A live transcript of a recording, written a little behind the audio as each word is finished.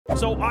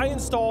So I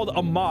installed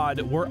a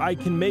mod where I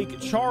can make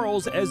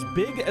Charles as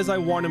big as I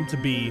want him to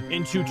be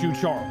in Choo-Choo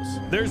Charles.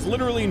 There's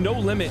literally no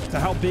limit to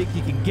how big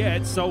he can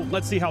get, so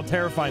let's see how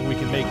terrifying we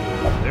can make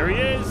it. There he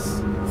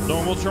is.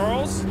 Normal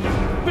Charles.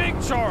 Big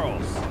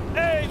Charles.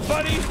 Hey,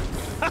 buddy.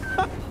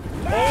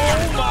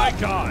 Oh my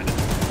God.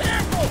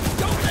 Careful!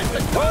 Don't let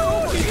the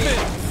Oh, he's big.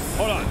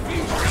 Hold on.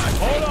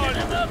 Hold on.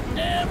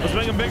 Let's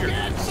make him bigger.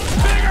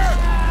 Bigger!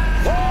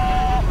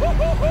 Oh,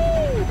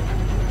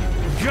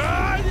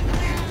 God!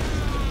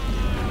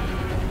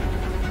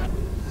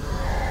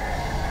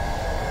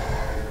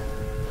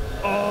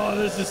 Oh,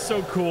 this is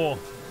so cool.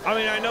 I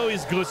mean, I know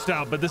he's glitched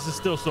out, but this is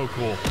still so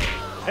cool.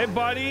 Hey,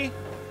 buddy.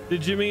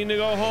 Did you mean to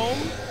go home?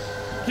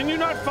 Can you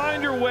not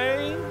find your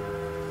way?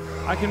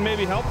 I can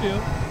maybe help you.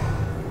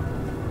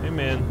 Hey,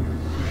 man.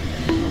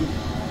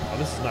 Oh,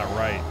 this is not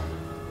right.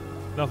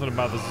 Nothing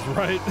about this is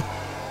right.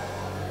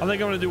 I think I'm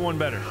gonna do one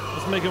better.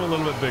 Let's make him a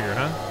little bit bigger,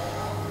 huh?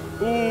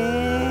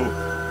 Ooh.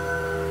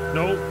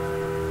 Nope.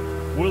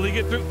 Will he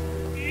get through?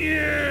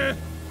 Yeah.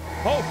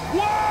 Oh,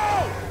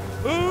 whoa!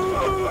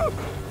 Ooh.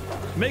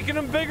 Making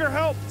him bigger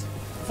helped.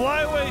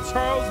 Fly away,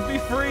 Charles. Be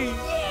free.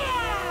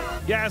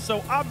 Yeah,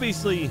 so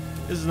obviously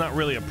this is not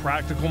really a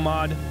practical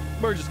mod.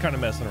 We're just kind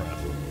of messing around.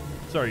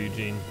 Sorry,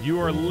 Eugene. You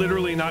are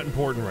literally not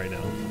important right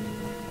now.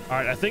 All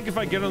right, I think if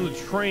I get on the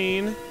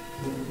train...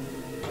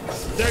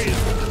 There he is.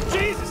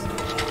 Jesus!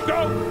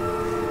 Go!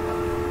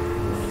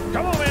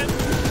 Come on, man.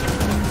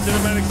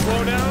 Cinematic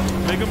slowdown.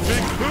 Make him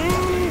big.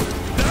 Ooh!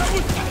 That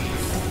was...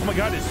 Oh my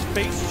God, his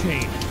face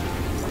changed.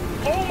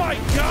 Oh my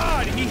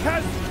God, he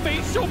has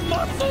facial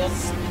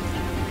muscles.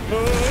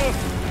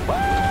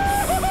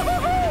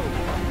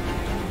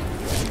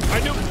 I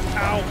knew.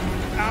 Ow.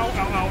 Ow,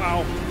 ow, ow,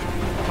 ow.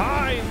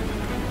 Hi.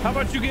 How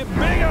about you get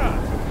bigger?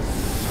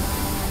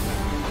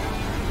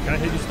 Can I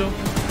hit you still?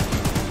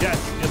 Yes.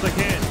 Yes, I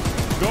can.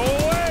 Go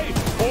away.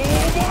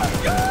 Oh my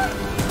God.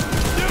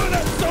 Dude,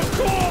 that's so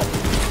cool.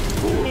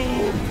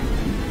 Ooh.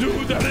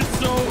 Dude, that is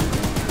so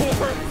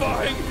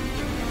horrifying.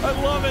 I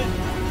love it.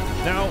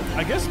 Now,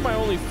 I guess my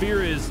only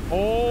fear is,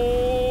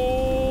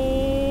 oh,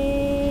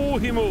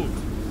 he moved.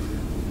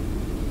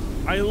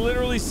 I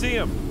literally see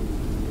him.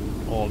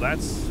 Oh,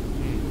 that's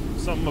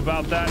something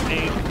about that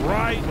ain't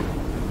right.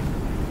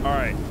 All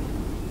right,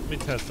 let me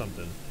test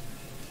something.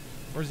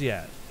 Where's he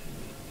at?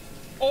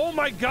 Oh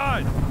my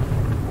God.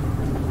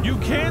 You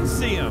can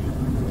see him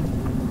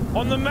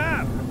on the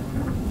map.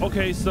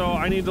 Okay, so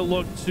I need to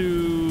look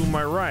to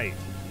my right.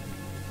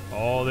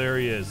 Oh, there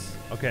he is.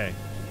 Okay.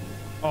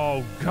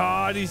 Oh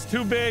God, he's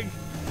too big.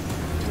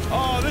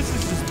 Oh, this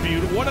is just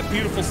beautiful. What a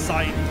beautiful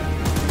sight.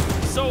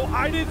 So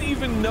I didn't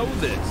even know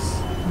this,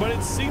 but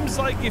it seems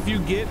like if you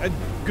get a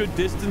good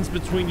distance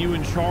between you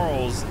and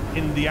Charles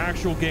in the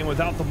actual game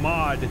without the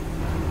mod,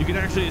 you can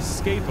actually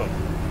escape him.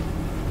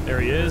 There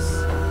he is.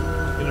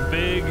 In a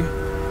big,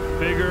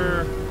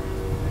 bigger.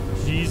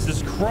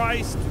 Jesus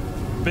Christ.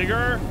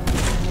 Bigger.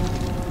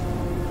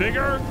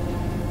 Bigger.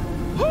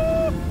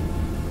 Woo!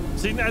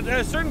 See, at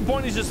a certain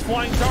point, he's just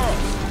flying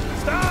Charles.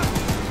 Stop!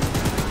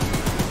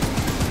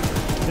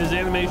 His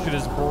animation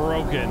is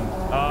broken.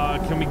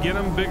 Can we get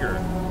him bigger?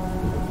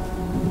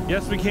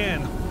 Yes, we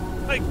can.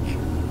 Like,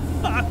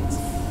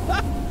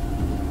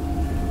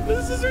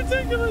 this is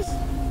ridiculous.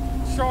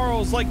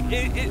 Charles, like,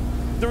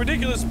 the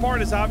ridiculous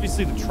part is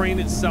obviously the train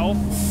itself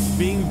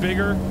being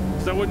bigger,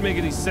 because that wouldn't make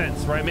any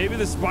sense, right? Maybe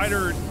the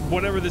spider,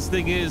 whatever this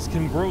thing is,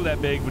 can grow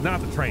that big, but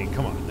not the train.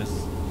 Come on,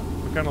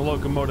 what kind of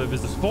locomotive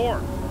is this for?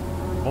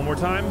 One more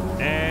time,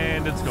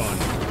 and it's gone.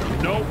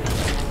 Nope.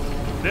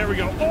 There we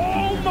go.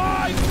 Oh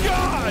my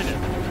God!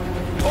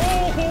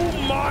 Oh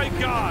my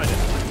God!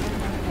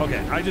 Okay,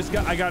 I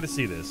gotta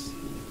see this.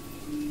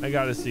 I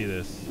gotta see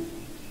this.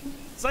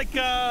 It's like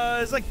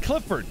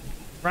Clifford,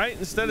 right?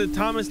 Instead of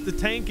Thomas the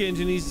Tank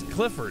Engine, he's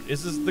Clifford.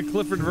 This is the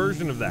Clifford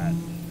version of that.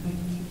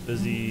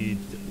 Does he?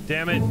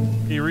 Damn it!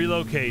 He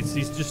relocates.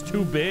 He's just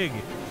too big.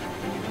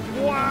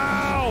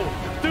 Wow,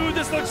 dude,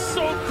 this looks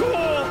so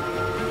cool.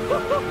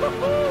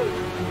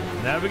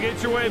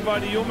 Navigate your way,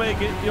 buddy. You'll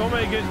make it. You'll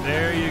make it.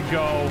 There you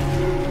go.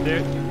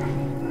 There.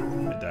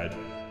 I died.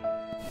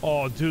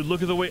 Oh, dude,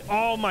 look at the way.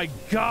 Oh my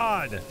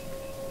God.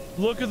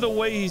 Look at the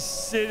way he's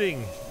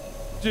sitting.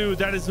 Dude,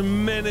 that is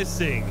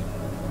menacing.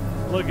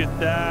 Look at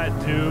that,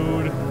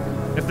 dude.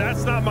 If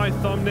that's not my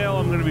thumbnail,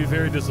 I'm going to be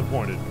very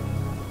disappointed.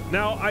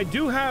 Now, I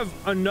do have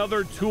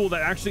another tool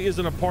that actually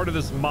isn't a part of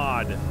this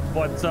mod,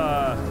 but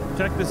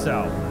check this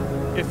out.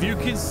 If you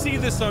can see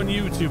this on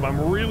YouTube,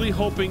 I'm really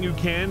hoping you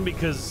can,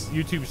 because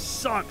YouTube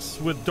sucks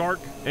with dark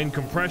and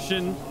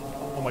compression.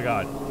 Oh my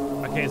God,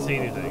 I can't see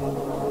anything.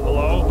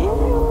 Hello?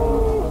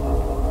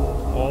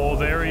 Oh,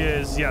 there he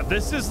is. Yeah,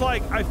 this is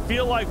like, I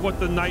feel like what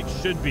the night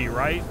should be,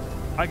 right?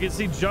 I can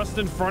see just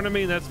in front of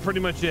me, and that's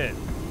pretty much it.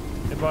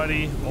 Hey,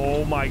 buddy.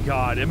 Oh my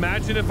God.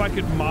 Imagine if I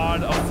could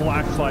mod a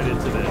flashlight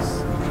into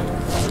this.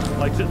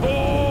 Like this.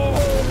 Oh!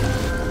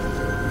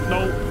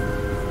 Nope.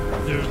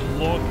 Dude,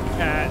 look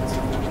at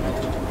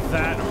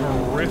that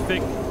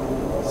horrific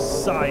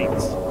sight.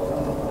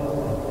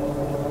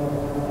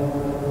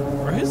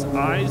 Are his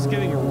eyes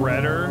getting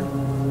redder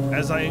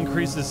as I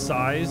increase his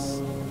size?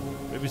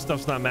 Maybe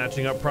stuff's not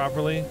matching up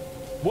properly.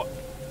 What?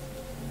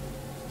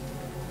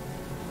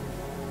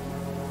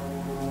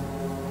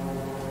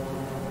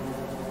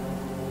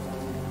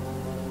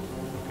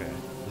 Okay,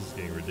 this is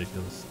getting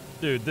ridiculous.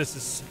 Dude, this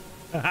is...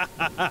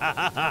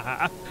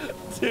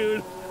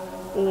 Dude,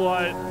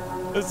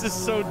 what? This is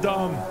so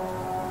dumb.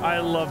 I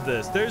love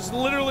this. There's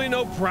literally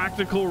no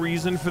practical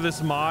reason for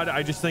this mod.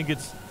 I just think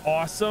it's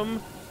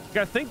awesome.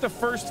 I think the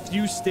first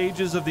few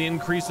stages of the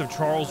increase of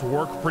Charles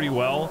work pretty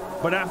well,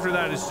 but after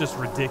that, it's just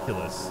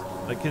ridiculous.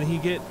 Like, can he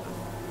get...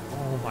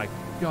 Oh my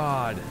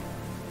God.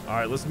 All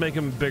right, let's make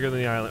him bigger than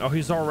the island. Oh,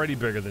 he's already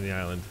bigger than the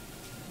island.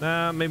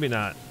 Nah, maybe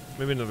not.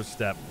 Maybe another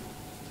step.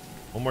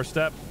 One more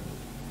step.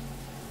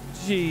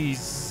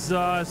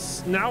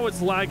 Jesus. Now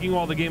it's lagging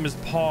while the game is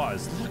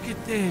paused. Look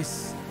at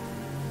this.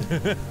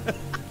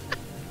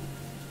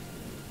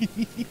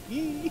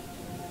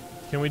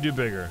 Can we do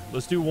bigger?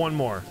 Let's do one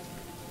more.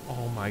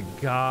 Oh my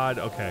God.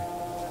 Okay.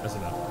 That's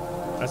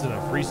enough. That's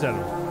enough. Reset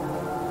him.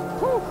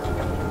 Whew.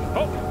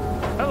 Oh,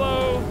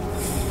 hello.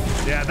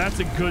 Yeah, that's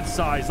a good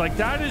size. Like,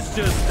 that is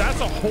just, that's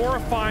a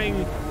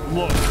horrifying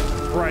look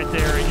right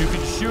there. And you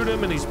can shoot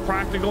him and he's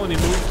practical and he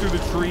moves through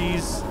the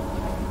trees.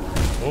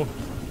 Oh,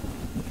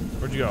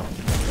 where'd you go?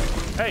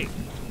 Hey,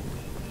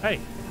 hey,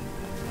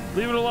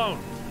 leave it alone.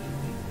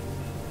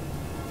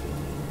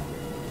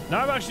 Now,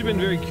 I've actually been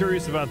very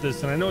curious about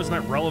this, and I know it's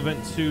not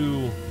relevant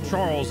to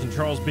Charles and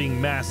Charles being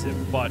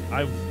massive, but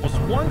I was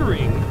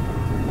wondering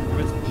if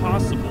it's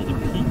possible to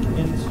peek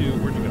into...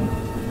 Where'd you go?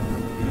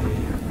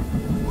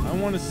 I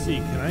want to see.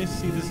 Can I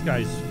see this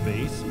guy's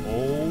face?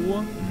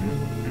 Oh.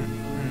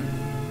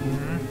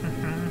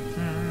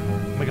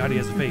 Oh my God, he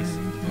has a face.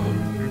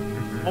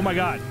 Oh my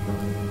God.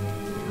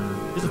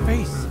 There's a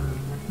face.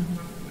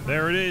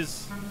 There it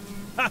is.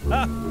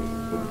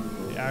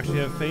 They actually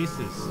have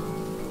faces.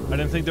 I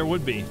didn't think there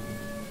would be.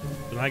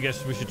 Then I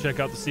guess we should check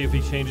out to see if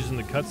he changes in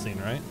the cutscene,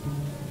 right?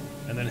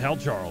 And then Hell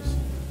Charles.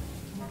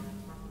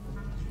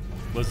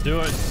 Let's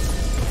do it.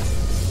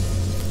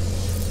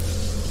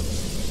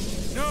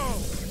 No!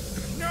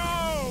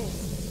 No!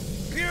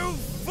 You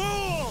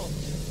fool!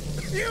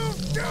 You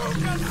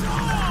doomed us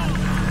all!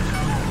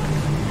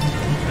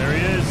 There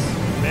he is.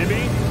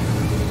 Maybe?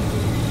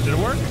 Did it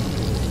work?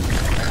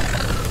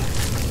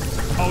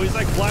 Oh, he's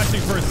like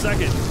flashing for a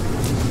second.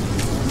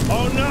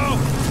 Oh no!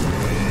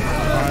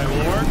 All right,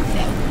 will it work?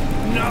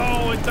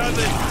 No, it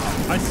doesn't.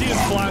 I see him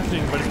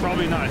flashing, but it's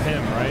probably not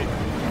him, right?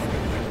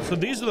 So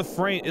these are the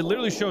frame. It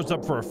literally shows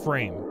up for a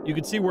frame. You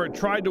can see where it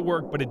tried to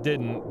work, but it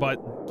didn't.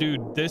 But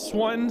dude, this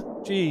one,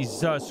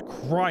 Jesus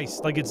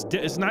Christ. Like,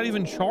 it's not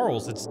even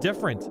Charles. It's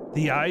different.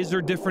 The eyes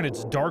are different.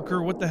 It's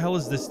darker. What the hell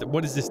is this?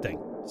 What is this thing?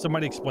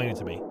 Somebody explain it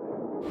to me.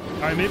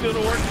 All right, maybe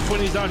it'll work when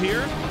he's out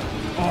here.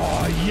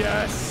 Oh,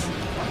 yes.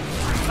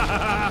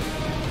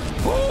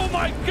 Oh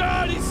my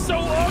God, he's so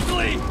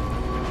ugly.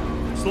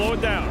 Slow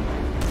it down.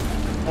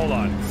 Hold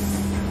on.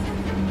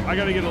 I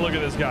gotta get a look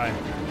at this guy.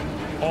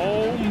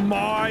 Oh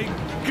my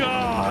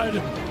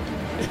God.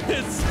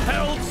 It's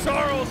Hell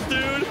Charles,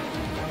 dude.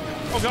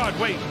 Oh God,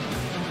 wait.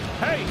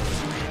 Hey,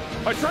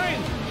 my train.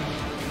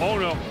 Oh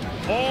no.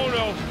 Oh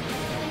no.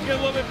 Get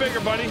a little bit bigger,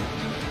 buddy.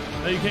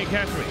 No, you can't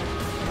catch me.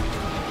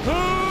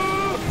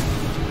 Ooh.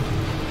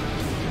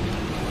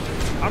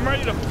 I'm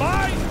ready to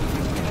fight.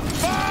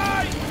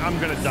 Fight. I'm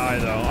gonna die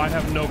though. I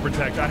have no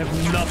protect. I have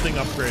nothing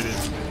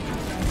upgraded.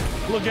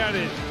 Look at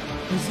it.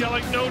 He's got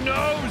like no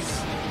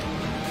nose.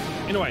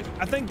 Anyway,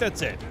 I think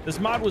that's it. This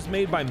mod was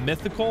made by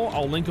Mythical.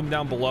 I'll link them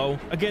down below.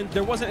 Again,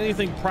 there wasn't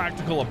anything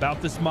practical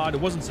about this mod.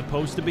 It wasn't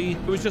supposed to be.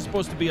 It was just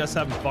supposed to be us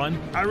having fun.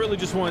 I really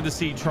just wanted to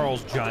see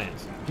Charles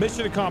Giant.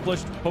 Mission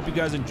accomplished. Hope you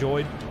guys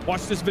enjoyed.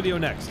 Watch this video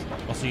next.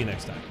 I'll see you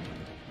next time.